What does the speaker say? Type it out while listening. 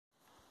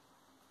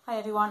Hi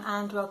everyone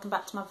and welcome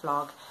back to my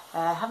vlog.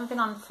 I haven't been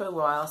on for a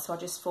while, so I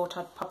just thought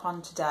I'd pop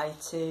on today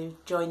to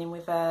join in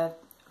with a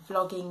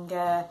vlogging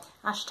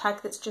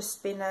hashtag that's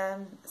just been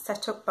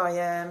set up by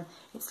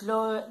it's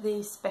Laura the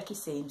Specky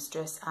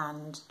Seamstress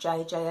and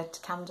JJ at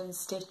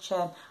CamdenStitch.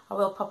 I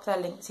will pop their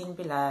links in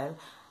below,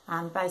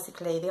 and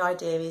basically the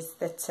idea is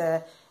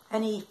that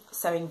any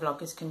sewing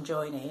vloggers can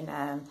join in.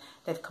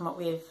 They've come up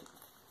with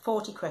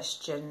 40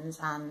 questions,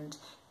 and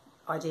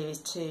the idea is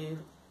to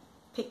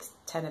pick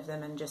 10 of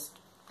them and just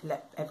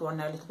let everyone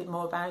know a little bit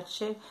more about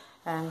you.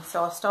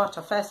 So I'll start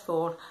off. First of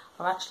all,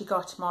 I've actually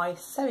got my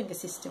sewing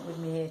assistant with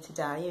me here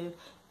today,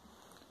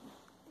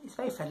 who is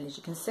very friendly, as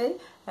you can see.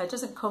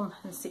 Doesn't come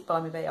and sit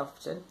by me very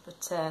often,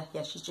 but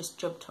yeah, she's just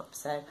jumped up,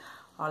 so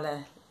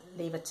I'll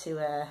leave her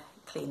to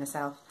clean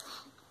herself.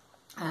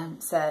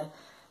 So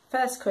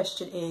first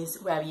question is,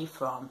 where are you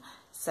from?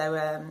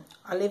 So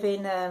I live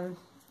in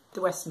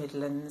the West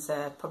Midlands,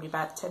 probably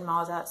about 10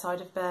 miles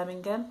outside of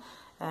Birmingham.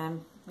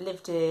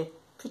 Lived here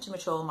pretty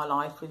much all my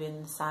life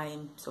within the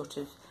same sort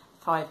of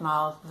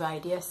 5-mile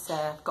radius.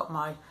 I've got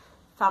my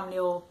family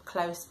all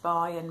close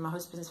by, and my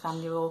husband's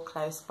family are all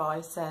close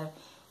by, so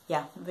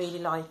yeah, really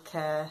like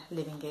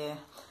living here.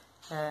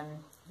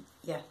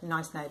 Yeah,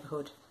 nice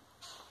neighbourhood.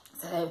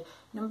 So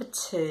number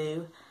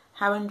 2,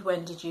 how and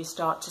when did you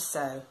start to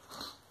sew?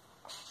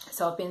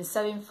 So I've been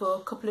sewing for a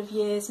couple of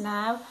years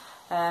now.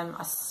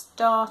 I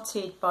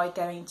started by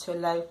going to a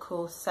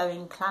local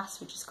sewing class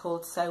which is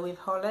called Sew with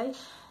Holly,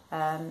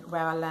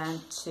 where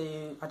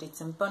I did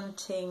some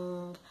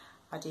bunting,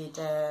 I did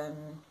a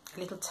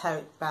little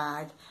tote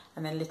bag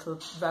and then a little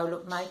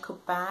roll-up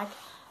makeup bag,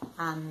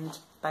 and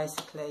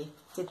basically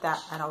did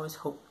that and I was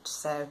hooked.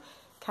 So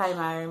came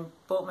home,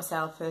 bought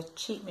myself a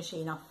cheap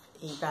machine off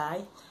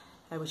eBay,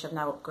 which I've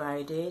now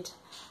upgraded.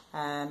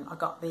 I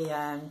got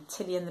the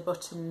Tilly and the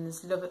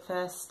Buttons Love at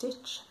First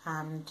Stitch,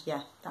 and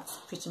yeah, that's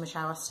pretty much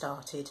how I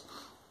started.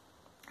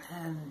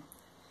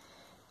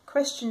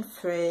 Question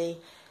 3.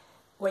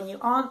 When you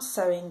aren't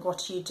sewing,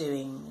 what are you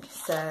doing?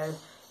 So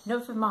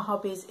another of my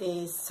hobbies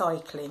is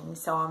cycling.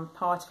 So I'm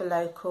part of a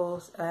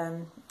local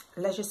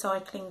leisure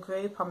cycling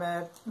group. I'm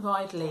a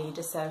ride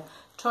leader, so I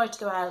try to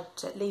go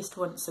out at least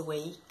once a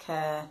week,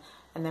 and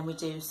then we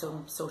do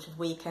some sort of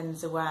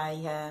weekends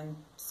away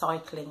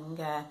cycling.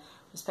 We're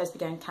supposed to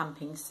be going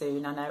camping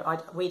soon. I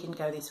know we didn't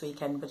go this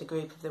weekend, but a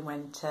group of them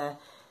went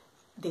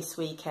this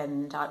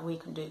weekend. We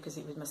couldn't do it because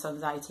it was my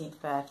son's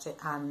 18th birthday,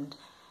 and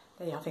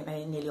I think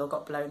they nearly all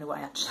got blown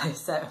away actually,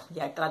 so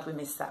yeah, glad we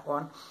missed that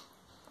one.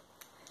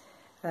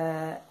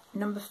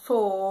 Number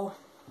 4,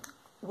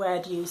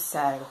 where do you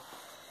sew?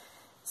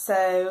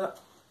 So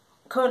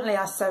currently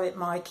I sew at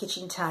my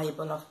kitchen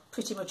table. I've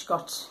pretty much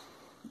got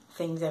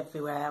things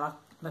everywhere.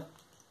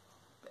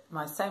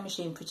 My sewing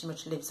machine pretty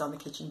much lives on the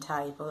kitchen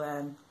table.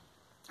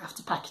 I have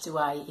to pack it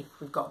away if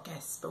we've got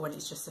guests, but when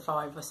it's just the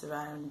 5 of us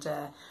around,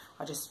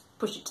 I just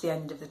push it to the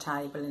end of the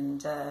table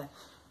and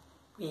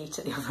we eat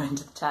at the other end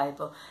of the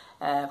table.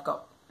 I've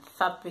got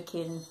fabric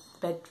in the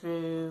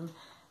bedroom,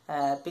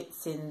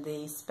 bits in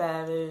the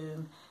spare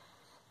room,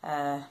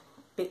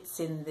 bits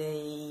in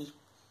the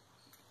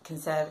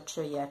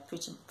conservatory. Yeah,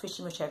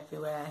 pretty much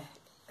everywhere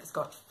has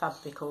got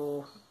fabric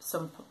or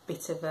some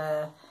bit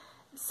of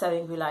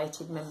sewing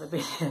related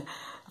memorabilia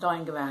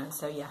lying around.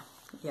 So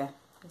yeah,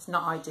 it's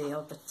not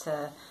ideal, but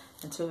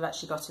until we've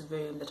actually got a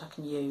room that I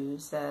can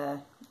use, yeah,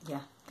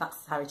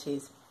 that's how it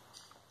is.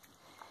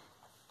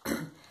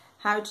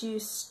 How do you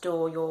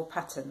store your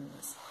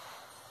patterns?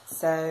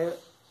 So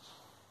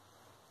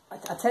I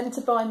tend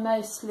to buy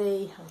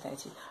mostly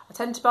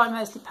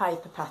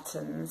paper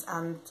patterns,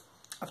 and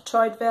I've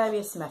tried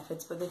various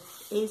methods, but the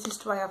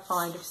easiest way I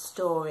find of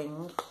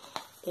storing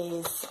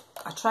is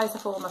I trace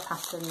up all my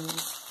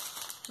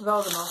patterns,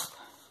 roll them up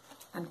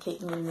and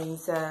keep them in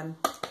these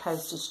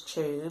postage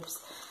tubes.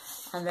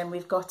 And then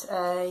we've got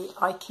a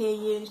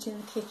IKEA unit in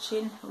the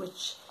kitchen,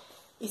 which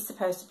is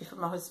supposed to be for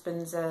my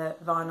husband's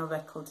vinyl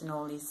records and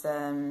all his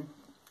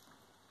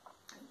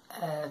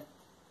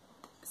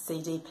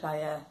CD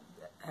player,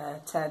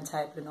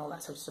 turntable and all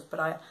that sort of stuff, but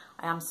I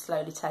am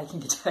slowly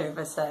taking it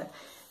over, so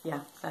yeah,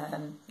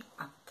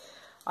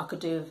 I could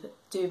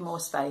do more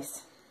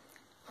space.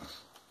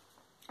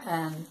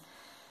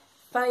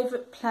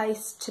 Favourite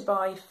place to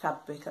buy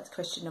fabric? That's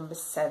question number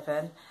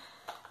 7.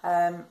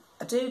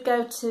 I do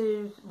go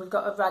to, we've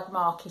got a rag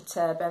market,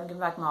 Birmingham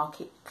rag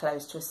market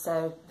close to us,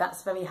 so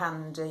that's very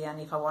handy.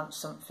 And if I want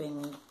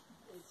something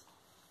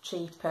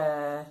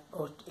cheaper,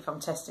 or if I'm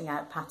testing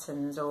out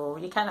patterns, or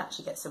you can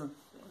actually get some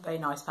very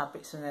nice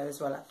fabrics from there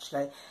as well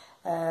actually.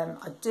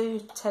 I do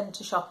tend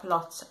to shop a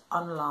lot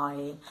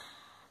online,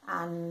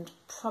 and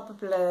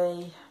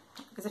probably,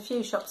 there's a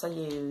few shops I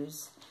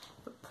use,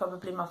 but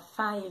probably my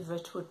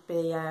favourite would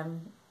be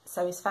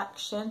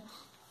Satisfaction.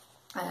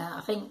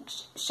 I think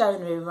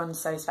Shona, who runs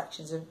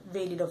Satisfaction, is a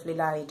really lovely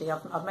lady.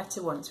 I've met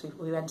her once.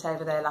 We went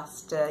over there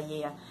last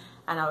year,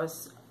 and I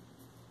was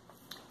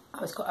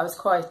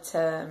quite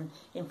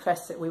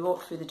impressed that we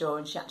walked through the door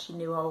and she actually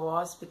knew who I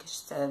was,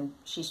 because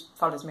she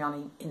follows me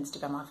on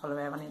Instagram. I follow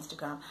her on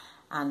Instagram,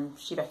 and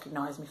she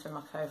recognised me from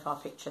my profile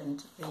picture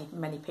and the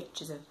many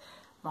pictures of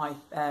my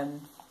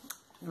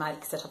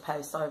makes that I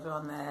post over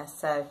on there.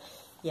 So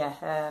yeah,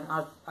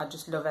 I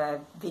just love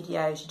her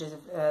videos. She does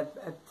a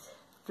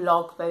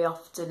vlog very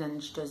often,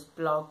 and she does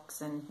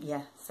blogs, and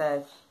yeah,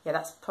 so yeah,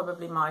 that's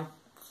probably my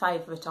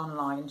favourite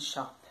online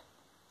shop.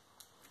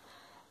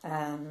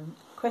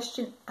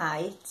 Question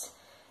 8,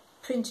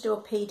 printed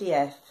or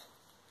PDF?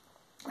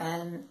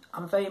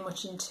 I'm very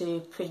much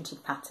into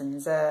printed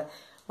patterns.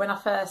 When I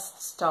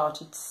first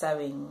started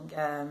sewing,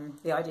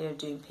 the idea of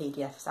doing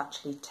PDFs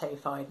actually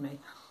terrified me.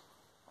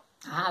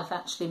 I have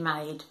actually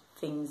made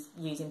things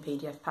using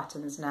PDF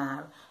patterns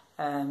now,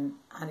 and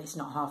it's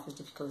not half as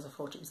difficult as I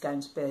thought it was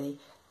going to be.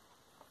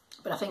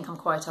 But I think I'm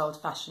quite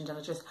old-fashioned, and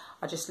I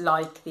just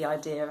like the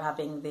idea of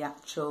having the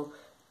actual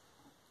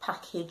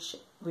package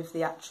with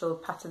the actual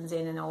patterns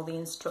in and all the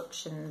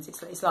instructions.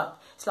 It's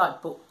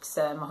like books.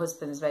 My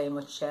husband's very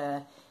much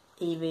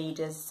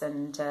e-readers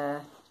and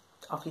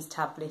off his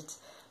tablet,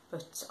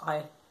 but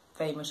I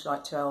very much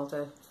like to hold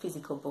a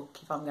physical book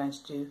if I'm going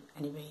to do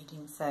any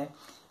reading. So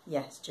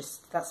yes,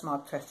 that's my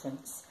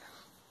preference.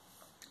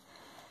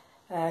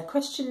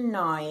 Question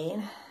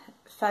 9,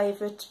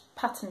 favourite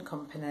pattern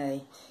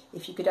company.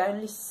 If you could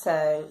only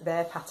sew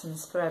their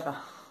patterns forever.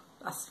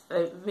 That's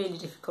a really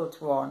difficult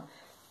one.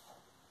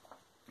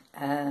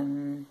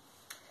 I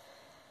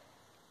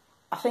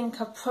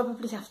think I'd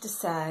probably have to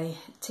say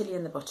Tilly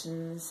and the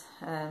Buttons.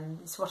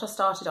 It's what I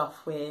started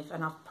off with,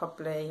 and I've got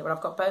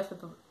both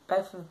of the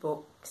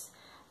books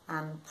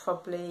and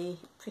probably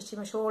pretty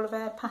much all of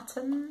their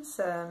patterns.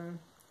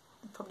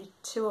 Probably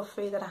 2 or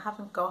 3 that I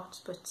haven't got,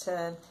 but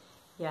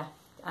yeah,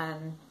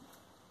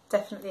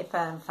 definitely a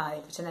firm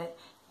favourite. And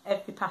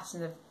every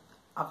pattern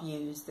I've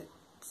used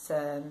that's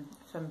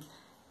from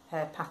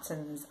her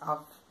patterns,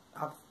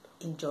 I've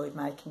enjoyed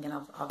making, and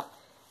I've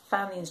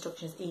found the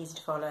instructions easy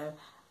to follow,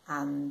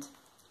 and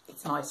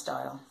it's my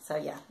style. So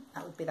yeah,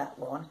 that would be that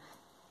one.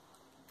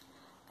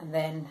 And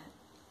then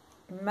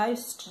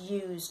most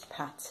used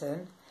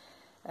pattern,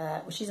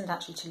 which isn't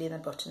actually Tilly and the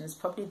Buttons,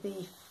 probably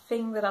the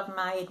thing that I've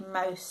made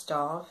most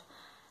of,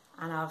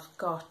 and I've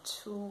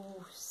got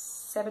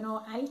 7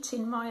 or 8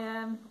 in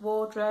my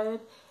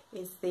wardrobe,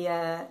 is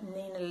the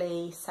Nina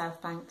Lee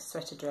South Bank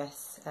sweater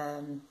dress.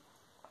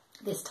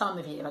 This time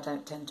of year I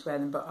don't tend to wear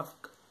them, but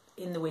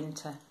in the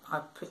winter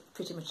I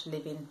pretty much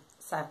live in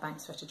South Bank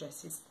sweater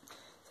dresses.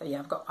 So yeah,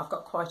 I've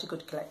got quite a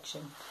good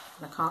collection,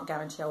 and I can't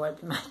guarantee I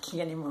won't be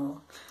making any more.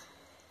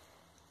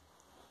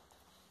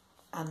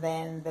 And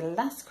then the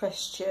last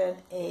question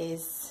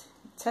is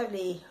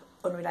totally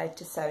unrelated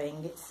to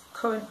sewing. It's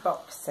current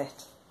box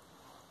set.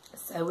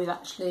 So we've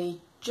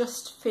actually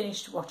just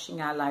finished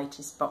watching our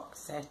latest box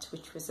set,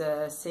 which was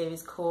a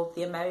series called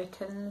The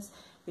Americans,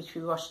 which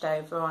we watched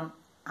over on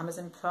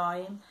Amazon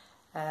Prime.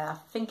 I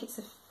think it's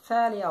a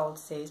fairly old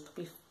series,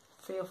 probably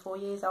 3 or 4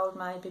 years old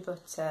maybe,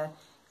 but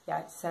yeah,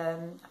 it's I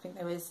think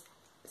there was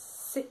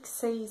 6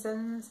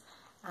 seasons,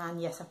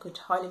 and yes, I could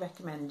highly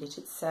recommend it.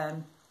 It's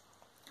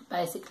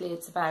basically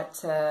it's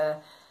about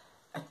a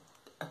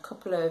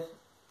couple of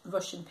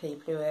Russian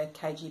people who are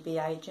KGB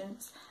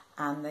agents,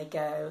 and they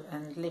go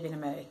and live in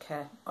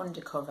America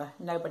undercover.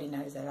 Nobody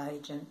knows they're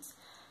agents,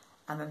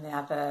 and then they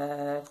have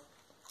a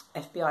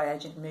FBI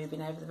agent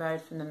moving over the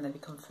road from them. They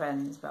become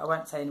friends, but I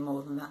won't say any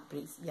more than that. But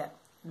it's, yeah,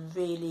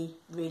 really,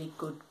 really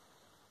good,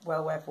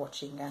 well worth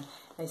watching, and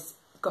it's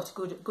got a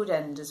good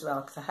end as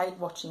well, because I hate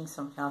watching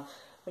something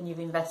when you've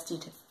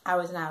invested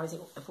hours and hours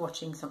of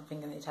watching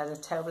something and it has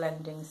a terrible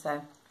ending.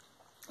 So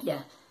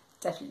yeah,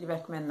 definitely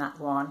recommend that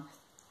one.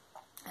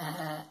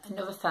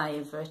 Another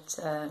favourite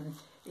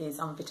is,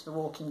 I'm a bit of a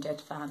Walking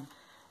Dead fan.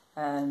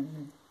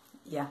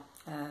 Yeah,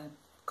 a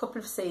couple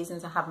of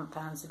seasons I haven't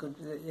found so good.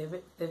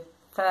 The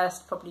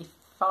first probably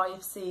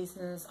 5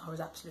 seasons I was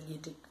absolutely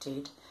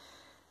addicted.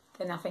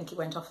 Then I think it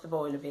went off the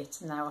boil a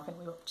bit, and now I think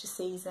we're up to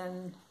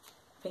season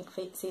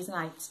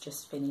 8's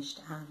just finished,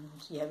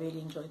 and yeah,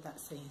 really enjoyed that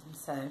season.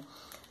 So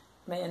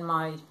me and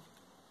my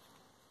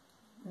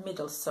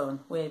middle son,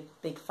 we're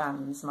big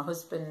fans. My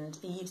husband,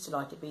 he used to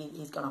like it, but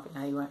he's gone off it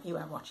now. He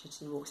won't watch it.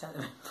 He walks out the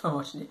room from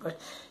watching it. But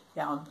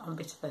yeah, I'm a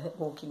bit of a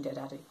Walking Dead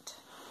addict.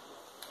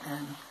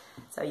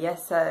 So yeah,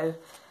 so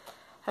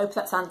hope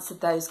that's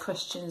answered those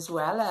questions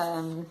well.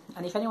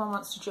 And if anyone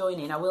wants to join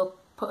in, I will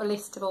put a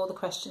list of all the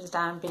questions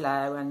down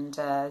below, and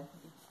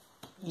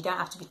you don't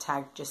have to be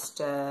tagged. Just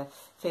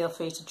feel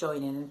free to join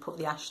in and put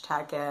the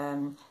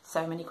hashtag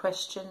so many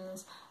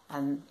questions,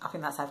 and I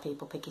think that's how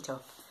people pick it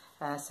up.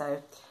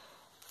 So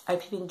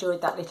hope you've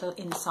enjoyed that little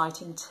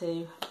insight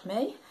into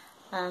me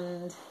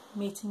and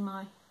meeting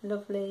my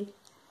lovely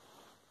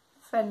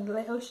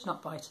friendly. Oh, she's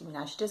not biting me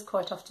now. She does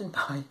quite often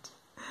bite,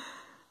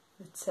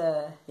 but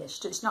yeah,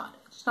 it's not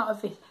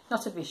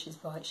a vicious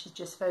bite. She's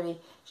just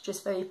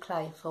very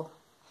playful,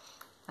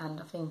 and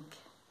I think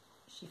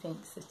she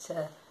thinks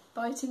that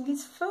biting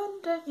is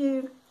fun, don't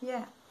you?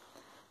 Yeah.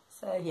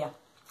 So yeah.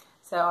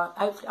 So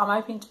I'm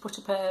hoping to put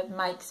up a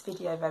makes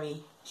video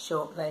very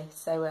shortly.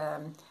 So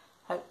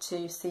hope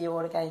to see you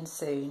all again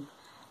soon,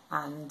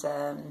 and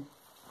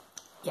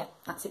yeah,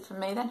 that's it from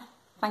me then.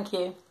 Thank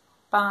you.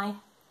 Bye.